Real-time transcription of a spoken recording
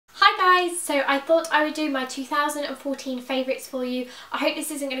guys, so I thought I would do my 2014 favourites for you. I hope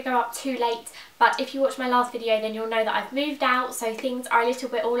this isn't going to go up too late, but if you watched my last video then you'll know that I've moved out, so things are a little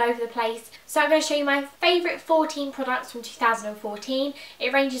bit all over the place. So I'm going to show you my favourite 14 products from 2014.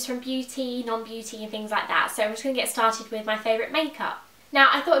 It ranges from beauty, non-beauty and things like that, so I'm just going to get started with my favourite makeup. Now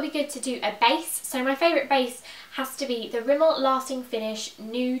I thought it would be good to do a base, so my favourite base has to be the Rimmel Lasting Finish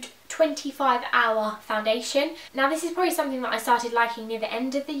Nude 25-Hour Foundation. Now this is probably something that I started liking near the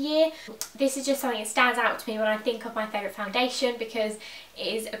end of the year. This is just something that stands out to me when I think of my favourite foundation because it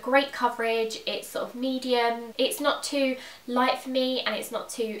is a great coverage, it's sort of medium, it's not too light for me and it's not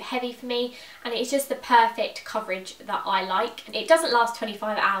too heavy for me, and it's just the perfect coverage that I like. It doesn't last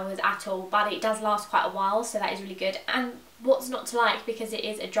 25 hours at all, but it does last quite a while, so that is really good. And what's not to like, because it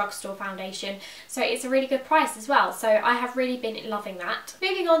is a drugstore foundation, so it's a really good price as well, so I have really been loving that.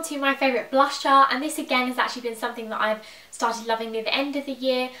 Moving on to my favourite blusher, and this again has actually been something that I've started loving near the end of the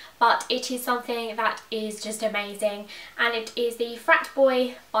year, but it is something that is just amazing, and it is the Frat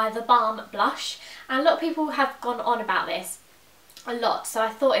Boy by The Balm blush, and a lot of people have gone on about this a lot, so I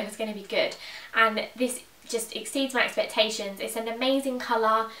thought it was going to be good, and this just exceeds my expectations. It's an amazing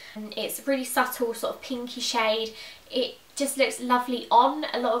colour, and it's a really subtle sort of pinky shade. It just looks lovely on.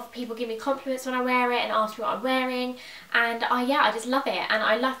 A lot of people give me compliments when I wear it and ask me what I'm wearing, and yeah, I just love it, and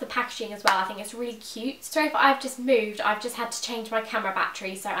I love the packaging as well. I think it's really cute. So if I've just moved, I've just had to change my camera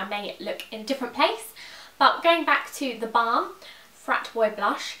battery, so I may look in a different place. But going back to the Balm Frat Boy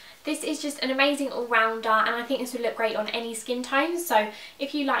blush, this is just an amazing all-rounder, and I think this would look great on any skin tone, so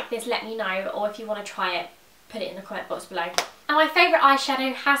if you like this, let me know, or if you want to try it, put it in the comment box below. And my favourite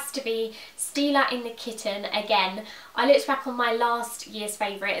eyeshadow has to be Stila in the Kitten again. I looked back on my last year's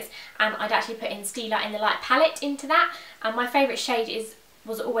favourites and I'd actually put in Stila in the Light palette into that, and my favourite shade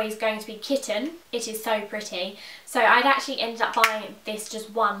was always going to be Kitten. It is so pretty. So I'd actually ended up buying this just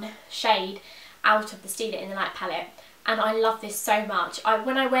one shade out of the Stila in the Light palette, and I love this so much.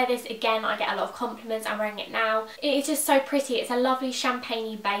 When I wear this again, I get a lot of compliments. I'm wearing it now. It is just so pretty. It's a lovely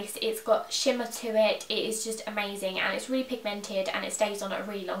champagne-y base. It's got shimmer to it. It is just amazing, and it's really pigmented and it stays on a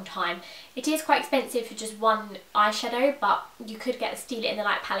really long time. It is quite expensive for just one eyeshadow, but you could get the Stila in the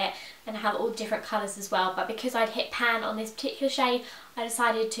Light palette and have all different colours as well. But because I'd hit pan on this particular shade, I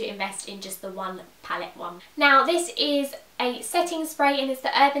decided to invest in just the one palette one. Now this is a setting spray, and it's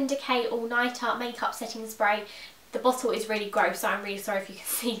the Urban Decay All Nighter Makeup Setting Spray. The bottle is really gross, so I'm really sorry if you can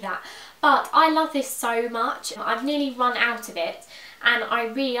see that. But I love this so much. I've nearly run out of it and I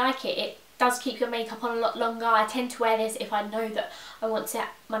really like it. It does keep your makeup on a lot longer. I tend to wear this if I know that I want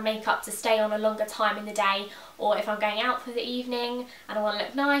my makeup to stay on a longer time in the day, or if I'm going out for the evening and I want to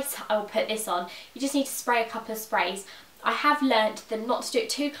look nice, I will put this on. You just need to spray a couple of sprays. I have learnt that not to do it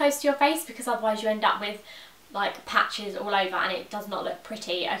too close to your face, because otherwise you end up with like patches all over and it does not look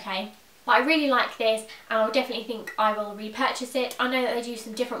pretty, okay? But I really like this, and I definitely think I will repurchase it. I know that they do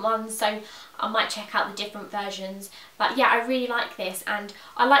some different ones, so I might check out the different versions. But yeah, I really like this, and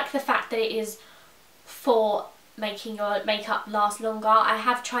I like the fact that it is for making your makeup last longer. I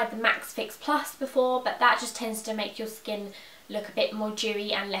have tried the Max Fix Plus before, but that just tends to make your skin look a bit more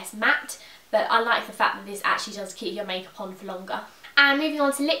dewy and less matte. But I like the fact that this actually does keep your makeup on for longer. And moving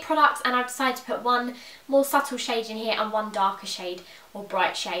on to lip products, and I've decided to put one more subtle shade in here and one darker shade or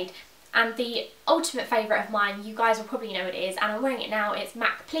bright shade. And the ultimate favourite of mine, you guys will probably know what it is, and I'm wearing it now, it's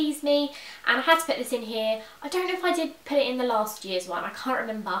MAC Please Me, and I had to put this in here. I don't know if I did put it in the last year's one, I can't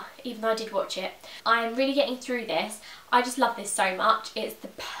remember, even though I did watch it. I'm really getting through this. I just love this so much. It's the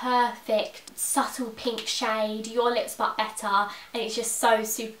perfect subtle pink shade, your lips but better, and it's just so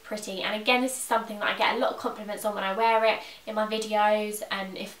super pretty. And again, this is something that I get a lot of compliments on when I wear it in my videos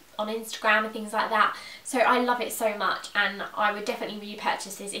and on Instagram and things like that. So I love it so much, and I would definitely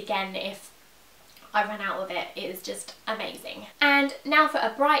repurchase this again if I ran out of it. It is just amazing. And now for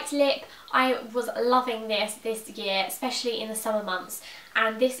a bright lip. I was loving this year, especially in the summer months,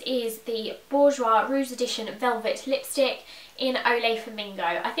 and this is the Bourjois Rouge Edition Velvet Lipstick in Olé Flamingo.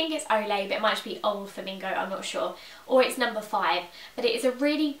 I think it's Olé, but it might just be Old Flamingo, I'm not sure. Or it's number 5, but it is a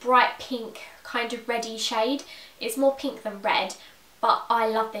really bright pink, kind of reddy shade. It's more pink than red, but I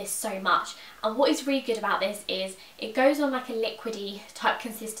love this so much. And what is really good about this is it goes on like a liquidy type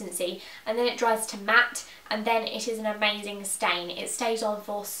consistency, and then it dries to matte, and then it is an amazing stain. It stays on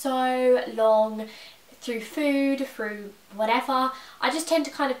for so long, through food, through whatever. I just tend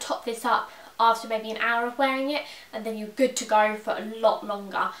to kind of top this up after maybe an hour of wearing it, and then you're good to go for a lot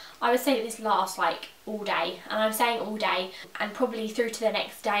longer. I would say that this lasts like all day, and I'm saying all day, and probably through to the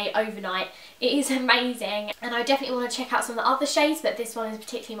next day, overnight. It is amazing, and I definitely want to check out some of the other shades, but this one is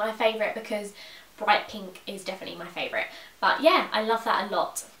particularly my favourite because bright pink is definitely my favourite. But yeah, I love that a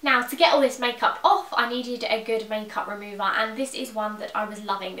lot. Now, to get all this makeup off, I needed a good makeup remover, and this is one that I was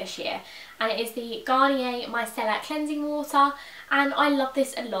loving this year. And it is the Garnier Micellar Cleansing Water, and I love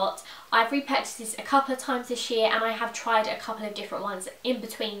this a lot. I've repurchased this a couple of times this year, and I have tried a couple of different ones in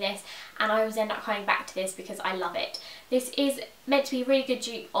between this, and I always end up coming back to this because I love it. This is meant to be a really good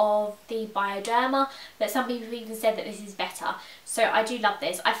dupe of the Bioderma, but some people have even said that this is better. So I do love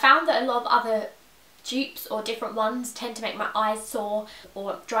this. I found that a lot of other dupes or different ones tend to make my eyes sore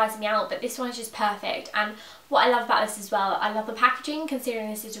or dries me out, but this one is just perfect. And what I love about this as well, I love the packaging, considering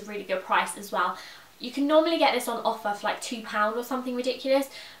this is a really good price as well. You can normally get this on offer for like £2 or something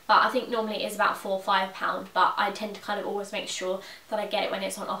ridiculous, but I think normally it is about £4 or £5, but I tend to kind of always make sure that I get it when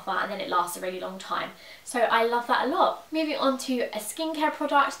it's on offer, and then it lasts a really long time. So I love that a lot. Moving on to a skincare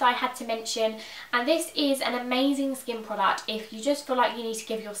product that I had to mention, and this is an amazing skin product if you just feel like you need to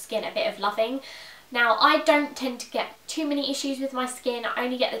give your skin a bit of loving. Now, I don't tend to get too many issues with my skin. I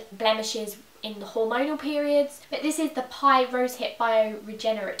only get the blemishes in the hormonal periods, but this is the Pi Rosehip Bio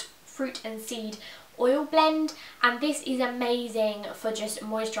Regenerate Fruit and Seed Oil Blend, and this is amazing for just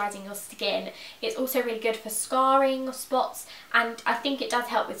moisturising your skin. It's also really good for scarring, spots, and I think it does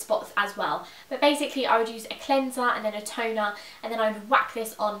help with spots as well. But basically I would use a cleanser and then a toner, and then I would whack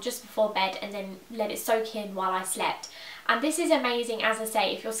this on just before bed and then let it soak in while I slept. And this is amazing, as I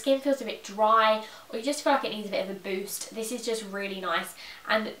say, if your skin feels a bit dry or you just feel like it needs a bit of a boost. This is just really nice.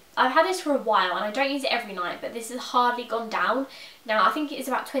 And I've had this for a while and I don't use it every night, but this has hardly gone down. Now, I think it is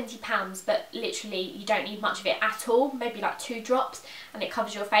about £20, but literally you don't need much of it at all, maybe like 2 drops, and it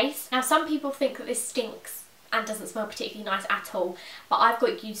covers your face. Now, some people think that this stinks and doesn't smell particularly nice at all, but I've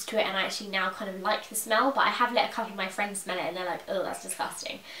got used to it and I actually now kind of like the smell. But I have let a couple of my friends smell it and they're like, oh, that's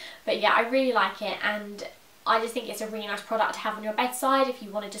disgusting. But yeah, I really like it, and I just think it's a really nice product to have on your bedside if you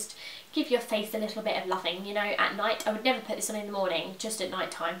want to just give your face a little bit of loving, you know, at night. I would never put this on in the morning, just at night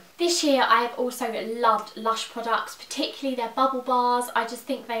time. This year I have also loved Lush products, particularly their bubble bars. I just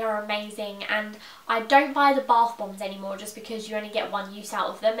think they are amazing, and I don't buy the bath bombs anymore just because you only get one use out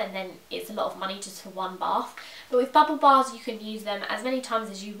of them and then it's a lot of money just for one bath. But with bubble bars you can use them as many times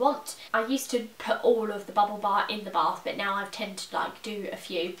as you want. I used to put all of the bubble bar in the bath, but now I tend to like do a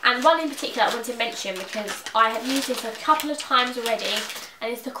few. And one in particular I want to mention because I have used this a couple of times already,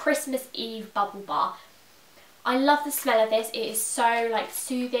 and it's the Christmas Eve bubble bar. I love the smell of this. It is so like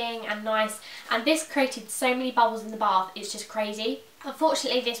soothing and nice, and this created so many bubbles in the bath, it's just crazy.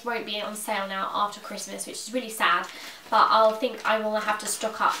 Unfortunately this won't be on sale now after Christmas, which is really sad, but I'll think I will have to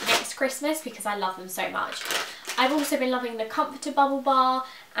stock up next Christmas because I love them so much. I've also been loving the Comforter bubble bar,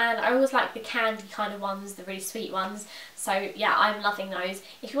 and I always like the candy kind of ones, the really sweet ones. So yeah, I'm loving those.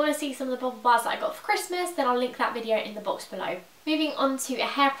 If you want to see some of the bubble bars that I got for Christmas, then I'll link that video in the box below. Moving on to a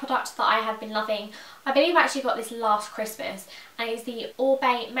hair product that I have been loving. I believe I actually got this last Christmas, and it's the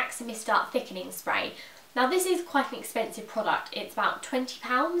Orbe Maximista Thickening Spray. Now this is quite an expensive product. It's about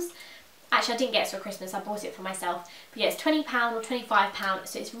 £20. Actually, I didn't get it for Christmas, I bought it for myself. But yeah, it's £20 or £25,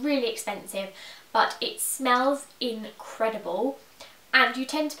 so it's really expensive, but it smells incredible. And you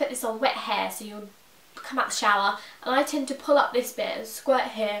tend to put this on wet hair, so you'll come out the shower, and I tend to pull up this bit and squirt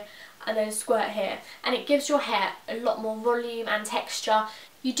here and then squirt here, and it gives your hair a lot more volume and texture.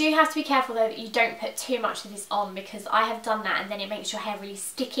 You do have to be careful though that you don't put too much of this on, because I have done that and then it makes your hair really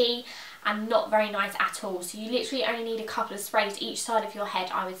sticky and not very nice at all. So you literally only need a couple of sprays each side of your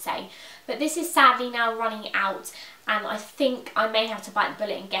head, I would say. But this is sadly now running out, and I think I may have to bite the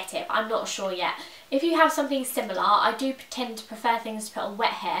bullet and get it, but I'm not sure yet. If you have something similar, I do tend to prefer things to put on wet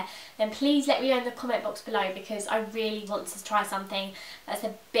hair, then please let me know in the comment box below, because I really want to try something that's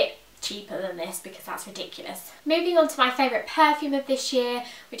a bit cheaper than this, because that's ridiculous. Moving on to my favourite perfume of this year,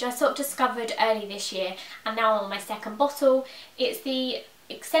 which I sort of discovered early this year and now I'm on my second bottle. It's the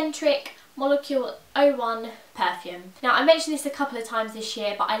Eccentric Molecule 01 perfume. Now I mentioned this a couple of times this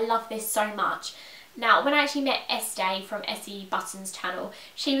year, but I love this so much. Now when I actually met Estee from Essie Button's channel,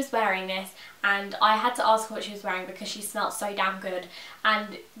 she was wearing this and I had to ask her what she was wearing because she smelled so damn good,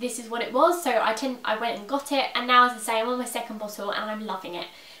 and this is what it was. So I went and got it, and now, as I say, I'm on my second bottle and I'm loving it.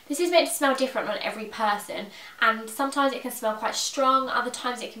 This is meant to smell different on every person, and sometimes it can smell quite strong, other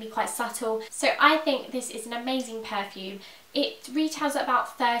times it can be quite subtle. So I think this is an amazing perfume. It retails at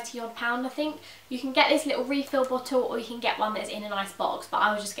about £30 odd, I think. You can get this little refill bottle, or you can get one that's in a nice box, but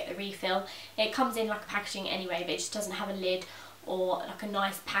I will just get the refill. It comes in like a packaging anyway, but it just doesn't have a lid or like a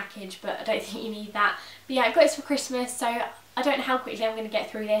nice package, but I don't think you need that. But yeah, I got this for Christmas, so I don't know how quickly I'm going to get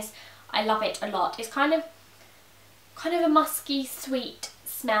through this. I love it a lot. It's kind of a musky, sweet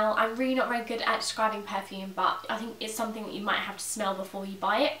smell. I'm really not very good at describing perfume, but I think it's something that you might have to smell before you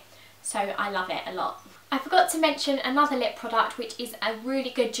buy it. So I love it a lot. I forgot to mention another lip product which is a really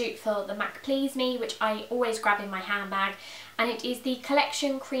good dupe for the MAC Please Me, which I always grab in my handbag, and it is the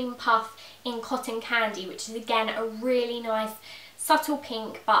Collection Cream Puff in Cotton Candy, which is again a really nice subtle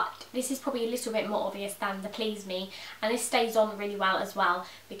pink, but this is probably a little bit more obvious than the Please Me, and this stays on really well as well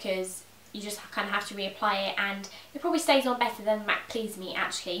because you just kind of have to reapply it, and it probably stays on better than MAC Please Me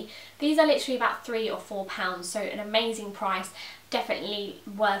actually. These are literally about £3 or £4, so an amazing price. Definitely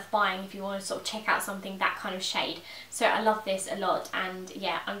worth buying if you want to sort of check out something that kind of shade. So I love this a lot, and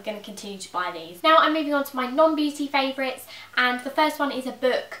yeah, I'm going to continue to buy these. Now I'm moving on to my non-beauty favourites, and the first one is a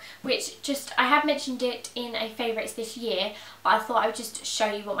book which I have mentioned it in a favourites this year, but I thought I would just show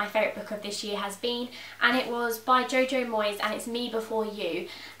you what my favourite book of this year has been, and it was by Jojo Moyes, and it's Me Before You.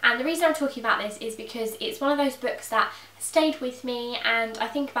 And the reason I'm talking about this is because it's one of those books that stayed with me, and I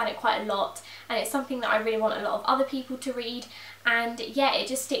think about it quite a lot, and it's something that I really want a lot of other people to read, and yeah, it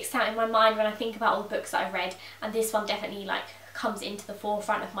just sticks out in my mind when I think about all the books that I've read, and this one definitely like comes into the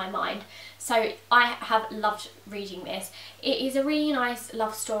forefront of my mind. So I have loved reading this. It is a really nice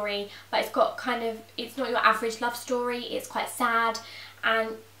love story, but it's got it's not your average love story, it's quite sad, and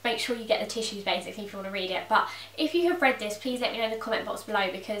make sure you get the tissues basically if you want to read it. But if you have read this, please let me know in the comment box below,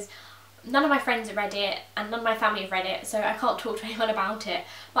 because none of my friends have read it and none of my family have read it, so I can't talk to anyone about it.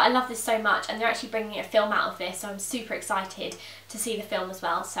 But I love this so much, and they're actually bringing a film out of this, so I'm super excited to see the film as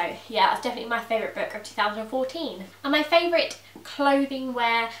well. So yeah, it's definitely my favourite book of 2014. And my favourite clothing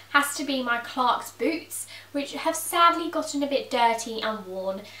wear has to be my Clarks boots, which have sadly gotten a bit dirty and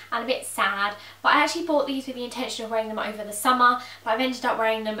worn and a bit sad. But I actually bought these with the intention of wearing them over the summer, but I've ended up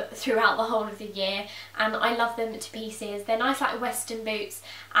wearing them throughout the whole of the year, and I love them to pieces. They're nice like western boots,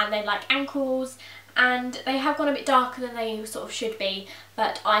 and they like ankles, and they have gone a bit darker than they sort of should be,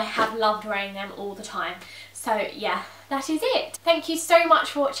 but I have loved wearing them all the time. So yeah, that is it. Thank you so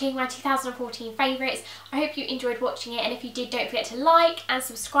much for watching my 2014 favourites. I hope you enjoyed watching it, and if you did, don't forget to like and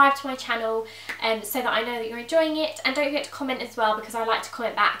subscribe to my channel so that I know that you're enjoying it, and don't forget to comment as well, because I like to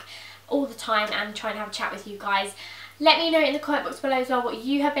comment back all the time and try and have a chat with you guys. Let me know in the comment box below as well what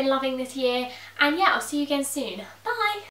you have been loving this year, and yeah, I'll see you again soon. Bye!